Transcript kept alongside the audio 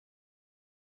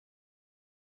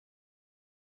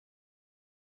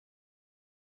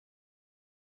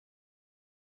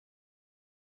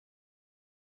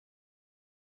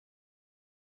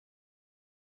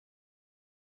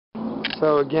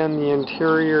So again, the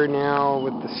interior now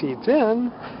with the seats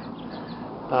in,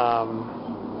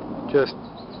 just,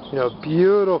 you know,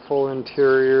 beautiful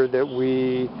interior that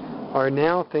we are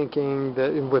now thinking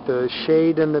that with a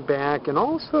shade in the back, and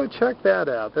also check that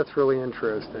out, that's really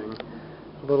interesting.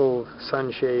 A little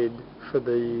sunshade for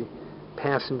the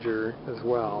passenger as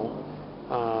well.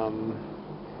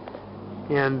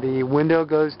 And the window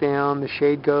goes down, the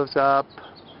shade goes up,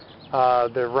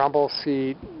 the rumble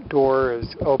seat door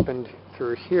is opened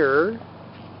through here.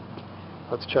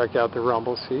 Let's check out the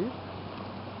rumble seat.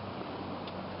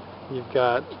 You've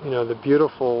got, you know, the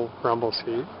beautiful rumble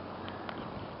seat.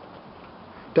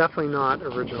 Definitely not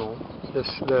original.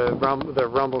 The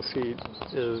rumble seat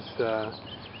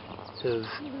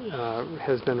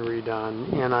has been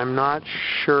redone, and I'm not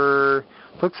sure.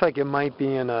 Looks like it might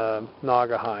be in a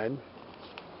naga hide.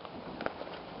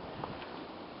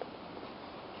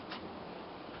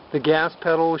 The gas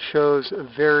pedal shows a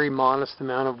very modest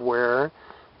amount of wear,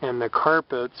 and the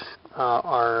carpets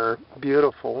are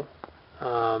beautiful.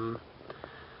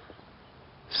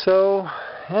 So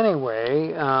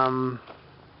anyway,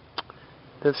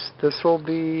 this will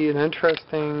be an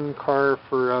interesting car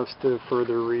for us to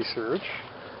further research.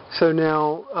 So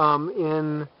now,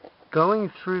 in going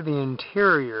through the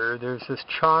interior, there's this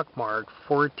chalk mark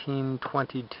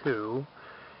 1422,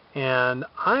 and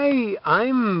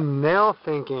I'm now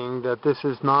thinking that this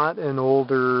is not an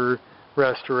older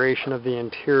restoration of the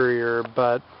interior,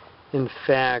 but in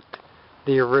fact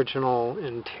the original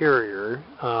interior.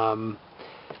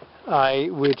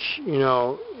 Which, you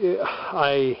know,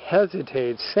 I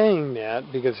hesitate saying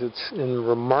that because it's in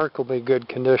remarkably good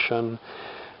condition,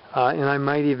 and I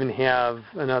might even have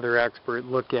another expert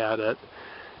look at it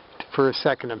for a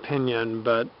second opinion,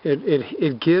 but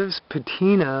it gives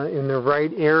patina in the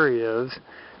right areas.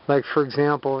 Like, for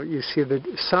example, you see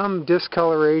some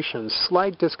discoloration,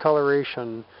 slight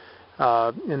discoloration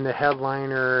in the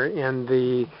headliner and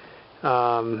the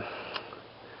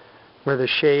where the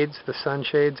shades, the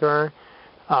sunshades are,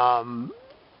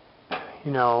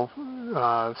 you know,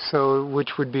 so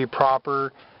which would be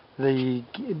proper. The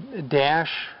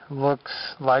dash looks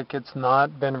like it's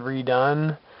not been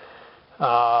redone.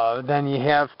 Then you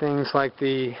have things like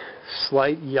the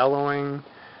slight yellowing,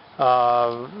 you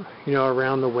know,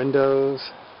 around the windows,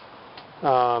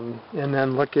 and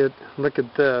then look at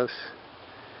this.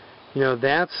 You know,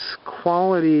 that's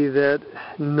quality that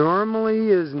normally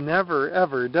is never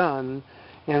ever done,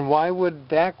 and why would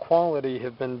that quality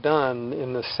have been done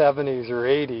in the 70s or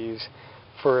 80s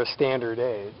for a standard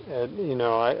 8? You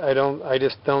know, I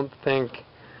just don't think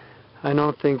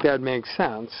that makes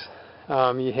sense.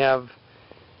 You have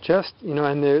just, you know,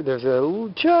 and there's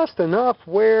just enough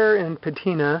wear and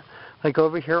patina, like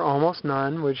over here almost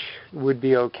none, which would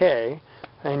be okay.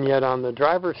 And yet on the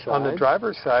driver's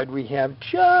side, we have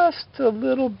just a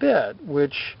little bit,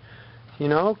 which, you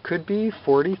know, could be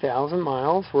 40,000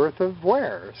 miles worth of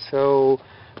wear. So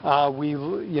we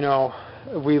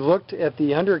looked at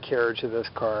the undercarriage of this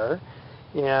car,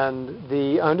 and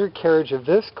the undercarriage of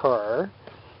this car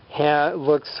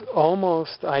looks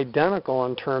almost identical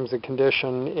in terms of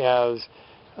condition as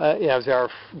our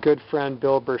good friend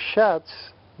Bill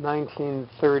Burchett's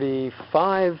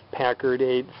 1935 Packard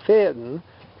 8 Phaeton,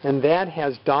 and that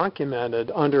has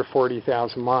documented under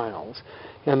 40,000 miles.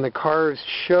 And the cars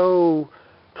show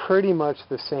pretty much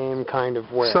the same kind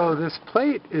of wear. So this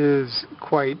plate is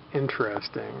quite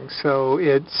interesting. So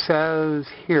it says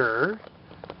here,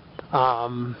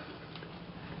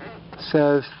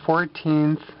 says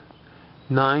 14th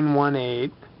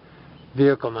 918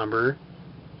 vehicle number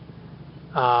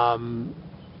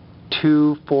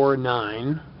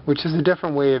 249, which is a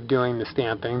different way of doing the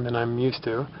stamping than I'm used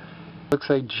to. Looks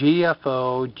like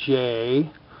GFO J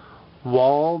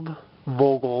Wald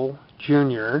Vogel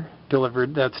Jr.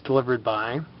 That's delivered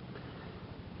by.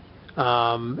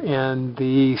 And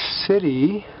the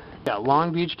city,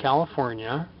 Long Beach,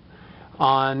 California,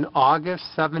 on August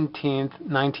 17th,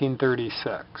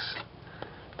 1936.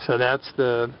 So that's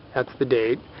the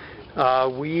date.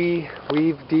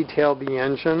 We've detailed the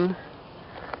engine.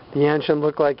 The engine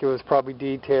looked like it was probably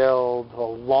detailed a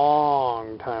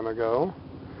long time ago,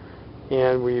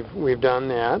 and we've done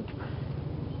that.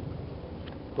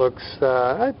 Looks,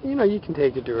 you know, you can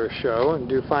take it to a show and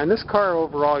do fine. This car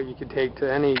overall you could take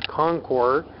to any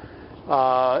concours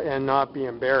and not be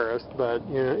embarrassed, but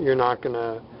you're not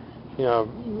gonna,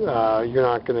 you're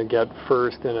not gonna get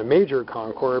first in a major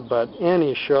concours. But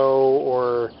any show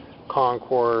or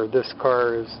concours, this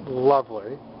car is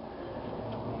lovely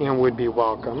and would be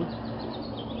welcome.